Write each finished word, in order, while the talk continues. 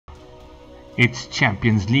It's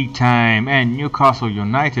Champions League time, and Newcastle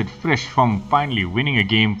United, fresh from finally winning a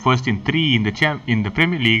game, first in 3 in the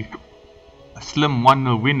Premier League, a slim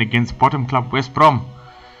 1-0 win against bottom club West Brom,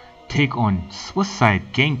 take on Swiss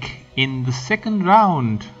side Genk in the second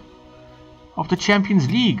round of the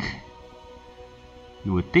Champions League.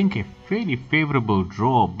 You would think a fairly favourable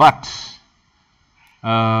draw, but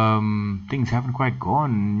things haven't quite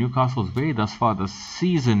gone Newcastle's way thus far this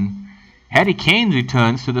season. Harry Kane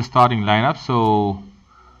returns to the starting lineup, so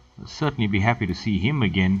I'll certainly be happy to see him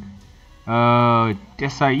again.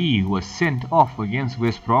 Desai, who was sent off against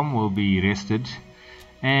West Brom, will be rested,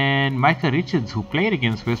 and Micah Richards, who played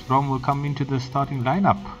against West Brom, will come into the starting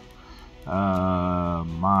lineup.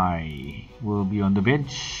 Will be on the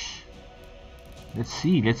bench. Let's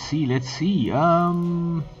see.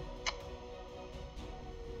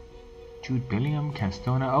 Jude Bellingham,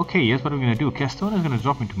 Castona. Okay, here's what we're going to do. Castona is going to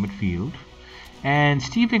drop into midfield, and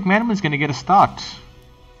Steve McManaman is going to get a start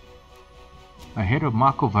ahead of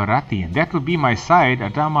Marco Verratti, and that will be my side.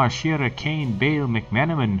 Adama, Shearer, Kane, Bale,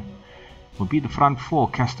 McManaman will be the front four.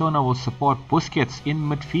 Castona will support Busquets in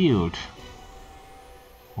midfield.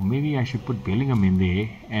 Or maybe I should put Bellingham in there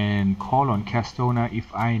and call on Castona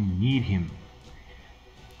if I need him.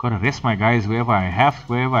 Gotta rest my guys wherever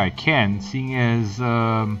I can, seeing as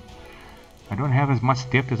I don't have as much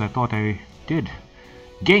depth as I thought I did.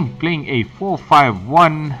 Genk playing a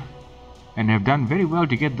 4-5-1 and have done very well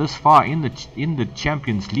to get this far in the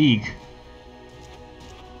Champions League.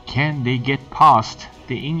 Can they get past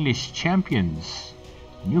the English champions,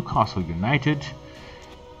 Newcastle United?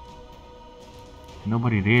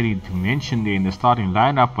 Nobody really to mention there in the starting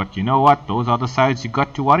lineup, but you know what? Those are the sides you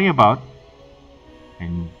got to worry about.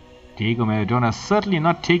 And Diego Maradona certainly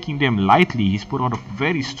not taking them lightly. He's put out a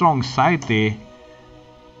very strong side there,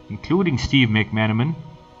 including Steve McManaman.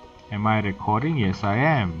 Am I recording? Yes, I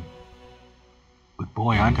am. Good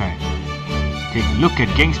boy, aren't I? Take a look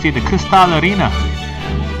at Gangster, the Crystal Arena.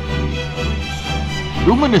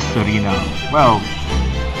 Luminous Arena. Well,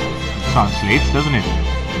 it translates, doesn't it?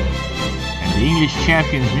 And the English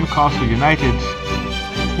champions, Newcastle United,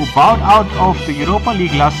 who bowed out of the Europa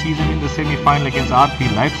League last season in the semi-final against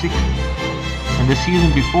RB Leipzig, and the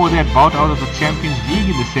season before that bowed out of the Champions League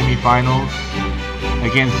in the semi-finals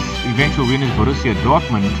against eventual winners Borussia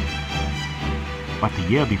Dortmund. But the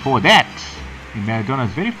year before that, in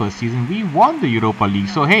Maradona's very first season, we won the Europa League,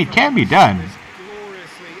 so hey, it can be done.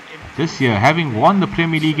 This year, having won the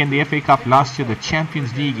Premier League and the FA Cup last year, the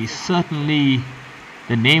Champions League is certainly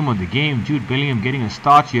the name of the game. Jude Bellingham getting a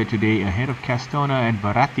start here today ahead of Castona and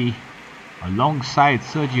Verratti, alongside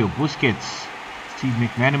Sergio Busquets. Steve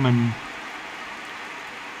McManaman,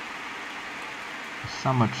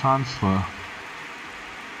 summer transfer,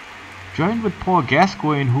 joined with Paul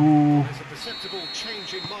Gascoigne, who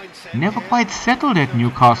never quite settled at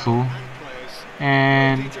Newcastle,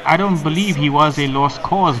 and I don't believe he was a lost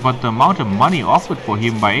cause, but the amount of money offered for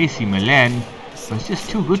him by AC Milan was just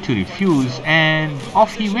too good to refuse, and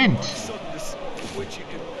off he went.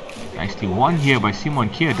 Nicely won here by Simon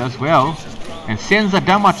Kjaer, does well, and sends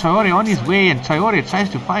Adama Traore on his way, and Traore tries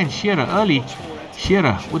to find Shearer early.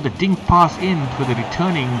 Shearer with the dink pass in to the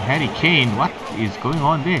returning Harry Kane. What is going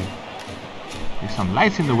on there? There's some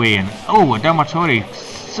lights in the way, and oh, Adama Traore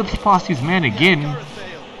zips past his man again.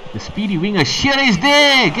 The speedy winger Shearer is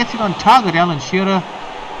there, gets it on target. Alan Shearer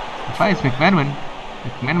finds McManaman.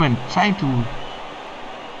 McManaman trying to...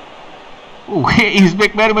 Oh, where is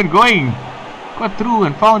McManaman going? Got through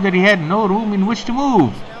and found that he had no room in which to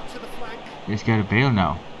move. Let's get a Bale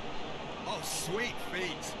now.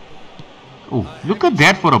 Oh, look at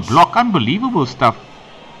that for a block. Unbelievable stuff.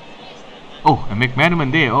 Oh, and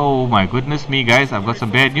McManaman there. Oh my goodness me, guys. I've got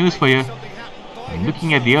some bad news for you. I'm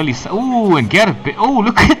looking at the early... Oh, and Gareth Bale. Oh,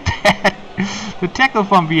 look at that. The tackle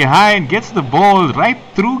from behind gets the ball right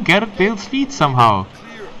through Gareth Bale's feet somehow.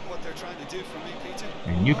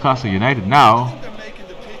 And Newcastle United now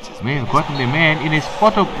may have gotten the man in his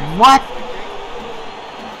spot of... What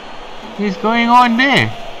is going on there?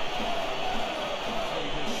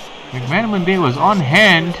 McManaman there was on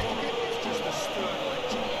hand,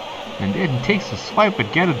 and then takes a swipe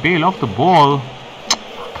at Gareth Bale off the ball.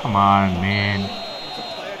 Come on, man.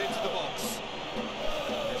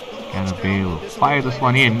 Gareth Bale fire this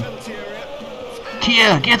one in.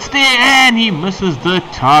 Kjaer gets there and he misses the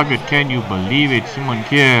target. Can you believe it? Simon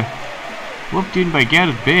Kjaer whooped in by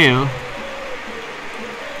Gareth Bale.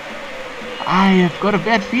 I have got a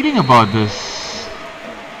bad feeling about this.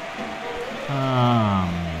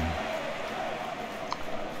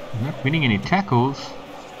 Not winning any tackles.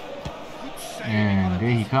 And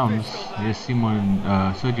there he comes. There's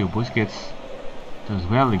Sergio Busquets Does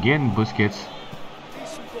well again, Busquets.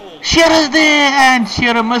 Shearer's there, and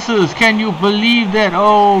Shearer misses. Can you believe that?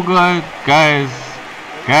 Oh god, guys,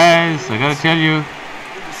 I gotta tell you,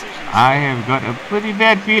 I have got a pretty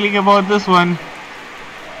bad feeling about this one.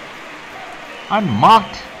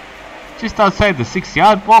 Unmarked, just outside the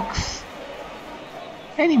 6-yard box,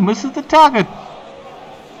 and he misses the target.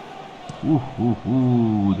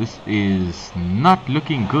 Ooh, this is not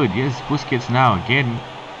looking good. Yes, Busquets now again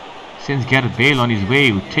sends Gareth Bale on his way,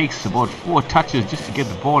 who takes about 4 touches just to get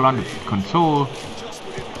the ball under control.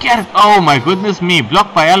 Gareth, oh my goodness me,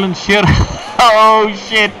 blocked by Alan Shearer. Oh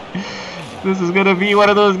shit, this is gonna be one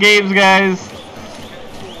of those games, guys.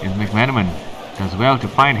 Here's McManaman, does well to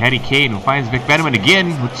find Harry Kane, who finds McManaman again,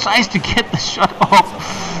 who tries to get the shot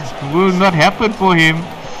off. Will not happen for him.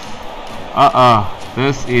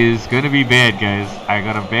 This is gonna be bad, guys. I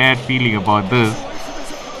got a bad feeling about this.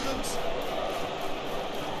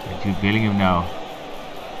 Jude Bellingham now.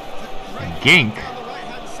 And Genk.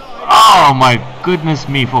 Oh my goodness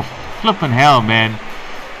me, for flippin' hell, man.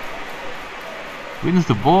 Wins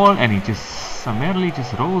the ball and he just summarily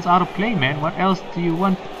just rolls out of play, man. What else do you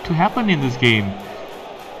want to happen in this game?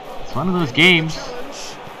 It's one of those games.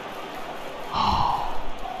 Oh,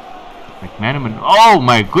 McManaman. Oh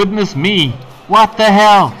my goodness me. What the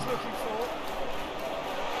hell?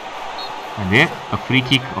 And there, a free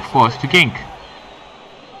kick, of course, to Genk.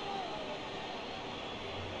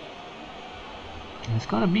 It's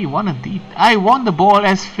gotta be one of the... I want the ball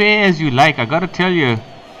as fair as you like, I gotta tell you.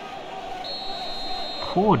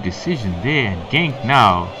 Poor decision there, and Genk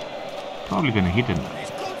now probably gonna hit it.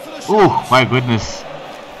 Oh my goodness,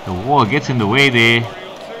 the wall gets in the way there.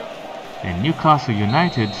 And Newcastle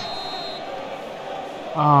United,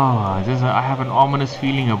 I have an ominous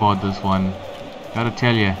feeling about this one, gotta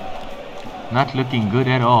tell you. Not looking good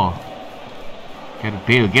at all. Gareth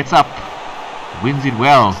Bale gets up, wins it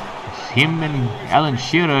well. It's him and Alan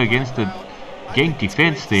Shearer against the Genk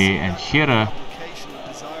defense there, and Shearer,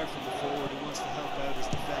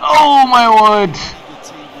 oh my word,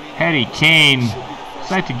 Harry Kane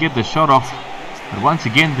tried to get the shot off, but once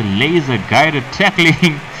again the laser guided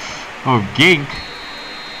tackling of Genk.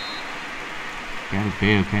 Gareth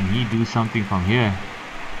Bale, can he do something from here?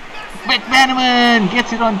 McManaman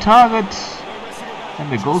gets it on target, and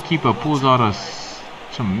the goalkeeper pulls out a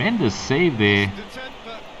tremendous save there.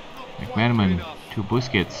 McManaman to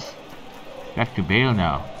Busquets, back to Bale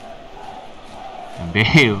now, and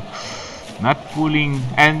Bale not pulling.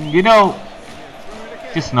 And you know,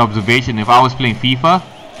 just an observation, if I was playing FIFA,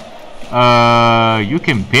 you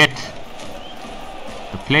can bet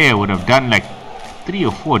the player would have done like 3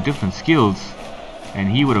 or 4 different skills and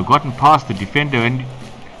he would have gotten past the defender. And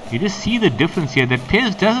you just see the difference here, that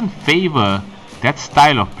PES doesn't favor that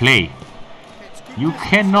style of play. You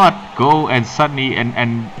cannot go and suddenly, and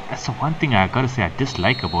that's the one thing I gotta say I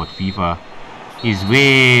dislike about FIFA, is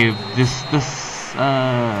where this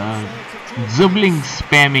dribbling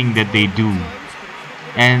spamming that they do,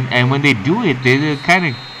 and when they do it, they kind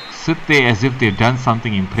of sit there as if they've done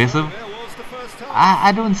something impressive.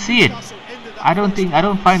 I don't see it. I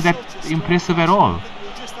don't find that impressive at all.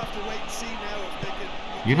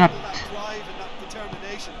 You're not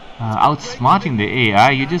outsmarting the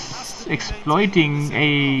AI, you're just exploiting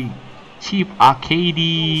a cheap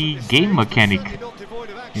arcadey game mechanic,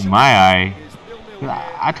 in my eye.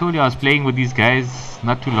 I told you I was playing with these guys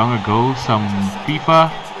not too long ago, some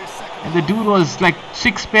FIFA, and the dude was like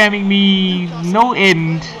trick spamming me no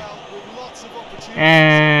end,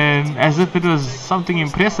 and as if it was something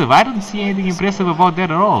impressive. I don't see anything impressive about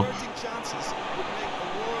that at all.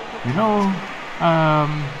 You know,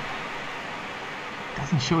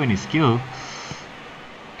 doesn't show any skill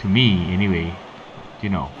to me anyway, you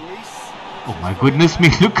know. Oh my goodness me,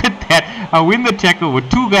 look at that. I win the tackle with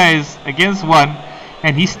 2 guys against 1,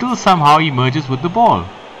 and he still somehow emerges with the ball.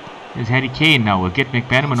 There's Harry Kane now, will get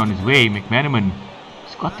McManaman on his way. McManaman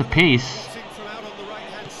has got the pace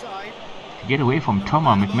to get away from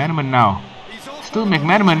Thomas. McManaman now, still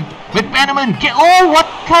McManaman. McManaman, get, oh, what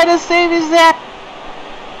kind of save is that?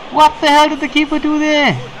 What the hell did the keeper do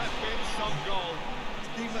there?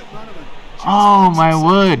 Oh my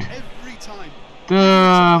word,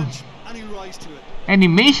 the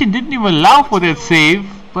animation didn't even allow for that save,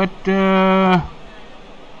 but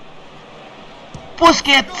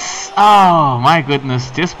Busquets, oh my goodness,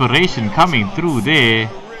 desperation coming through there.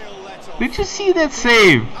 Did you see that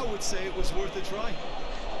save?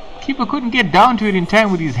 Keeper couldn't get down to it in time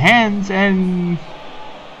with his hands, and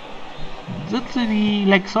literally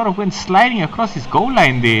like sort of went sliding across his goal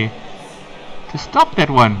line there to stop that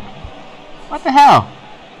one. What the hell?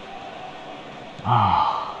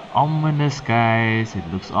 ominous, guys. It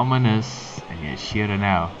looks ominous. And here's Shearer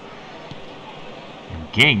now.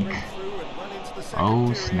 And Genk.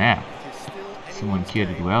 Oh snap. Someone cleared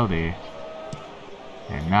it well there.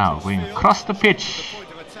 And now going across the pitch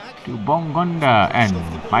to Bongonda. And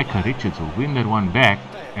Micah Richards will win that one back.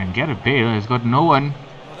 And Gareth Bale has got no one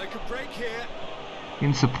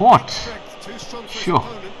in support. Sure.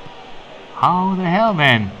 How the hell,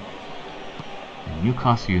 man? And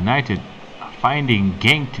Newcastle United are finding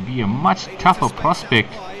Genk to be a much tougher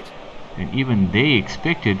prospect than even they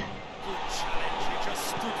expected.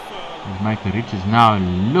 And Micah Richards now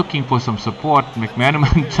looking for some support.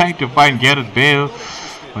 McManaman trying to find Gareth Bale,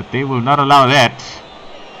 but they will not allow that.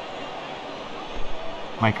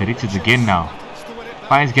 Micah Richards again now.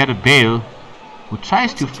 Finds Gareth Bale, who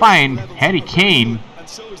tries to find Harry Kane.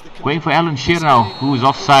 Going for Alan Shearer now, who is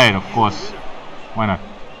offside, of course. Why not?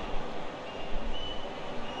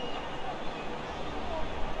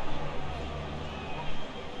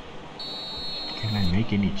 Can I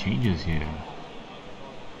make any changes here?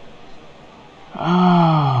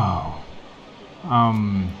 Oh.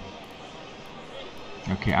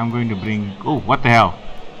 Okay, I'm going to bring... Oh, what the hell?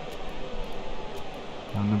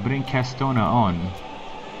 I'm going to bring Castona on.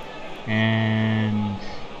 And...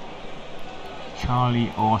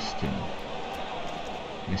 Charlie Austin.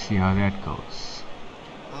 Let's see how that goes.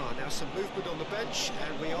 Now some movement on the bench,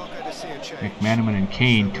 and we are going to see a change. McManaman and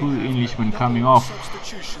Kane, two Englishmen coming off.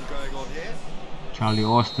 Substitution going on here. Charlie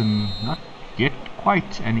Austin, not yet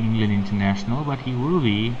quite an England international, but he will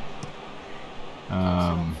be.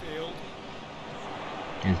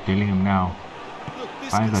 There's Bellingham now.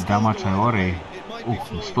 Finds Adama Traore. Oh,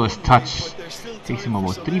 his first touch takes him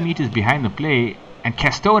about 3 meters behind the play, and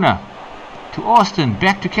Castona. To Austin,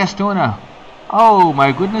 back to Castona. Oh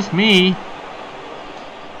my goodness me.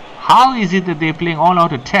 How is it that they're playing all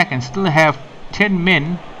out attack and still have 10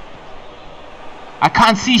 men? I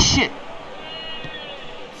can't see shit.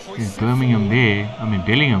 There's Bellingham there.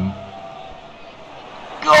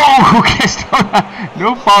 Oh, Castona.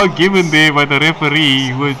 No foul given there by the referee,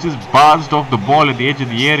 who was just bounced off the ball at the edge of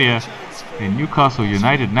the area. And Newcastle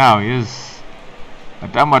United now is...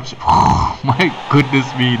 But that much, oh my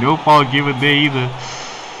goodness me, no foul given there either.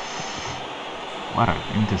 What an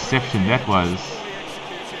interception that was.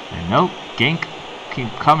 And nope, Genk keep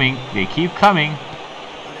coming, they keep coming.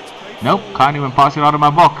 Nope, can't even pass it out of my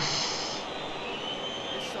box.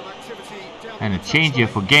 And a change here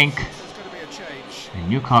for Genk. And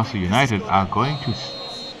Newcastle United are going to...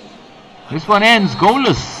 This one ends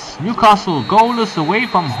goalless. Newcastle goalless away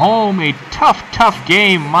from home. A tough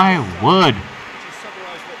game, my word.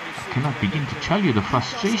 Cannot begin to tell you the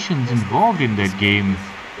frustrations involved in that game.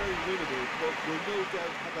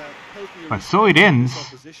 But so it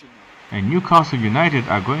ends, and Newcastle United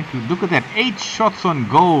are going to look at that 8 shots on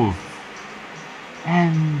goal,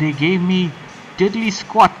 and they gave me diddly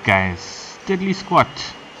squat, guys, diddly squat.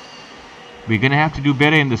 We're gonna have to do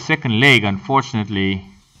better in the second leg, unfortunately.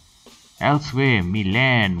 Elsewhere,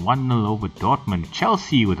 Milan 1-0 over Dortmund.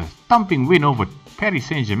 Chelsea with a thumping win over Paris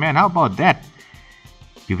Saint-Germain. How about that?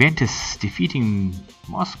 Juventus defeating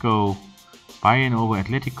Moscow, Bayern over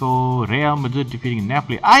Atletico, Real Madrid defeating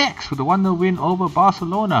Napoli, Ajax with a 1-0 win over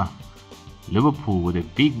Barcelona, Liverpool with a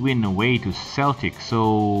big win away to Celtic.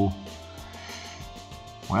 So,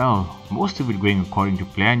 well, most of it going according to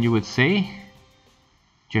plan, you would say.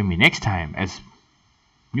 Join me next time as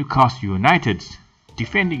Newcastle United,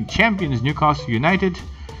 defending champions Newcastle United,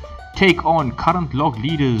 take on current log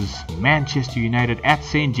leaders Manchester United at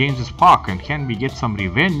St. James's Park, and can we get some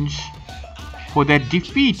revenge for that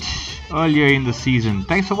defeat earlier in the season?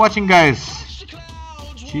 Thanks for watching, guys.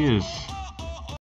 Cheers.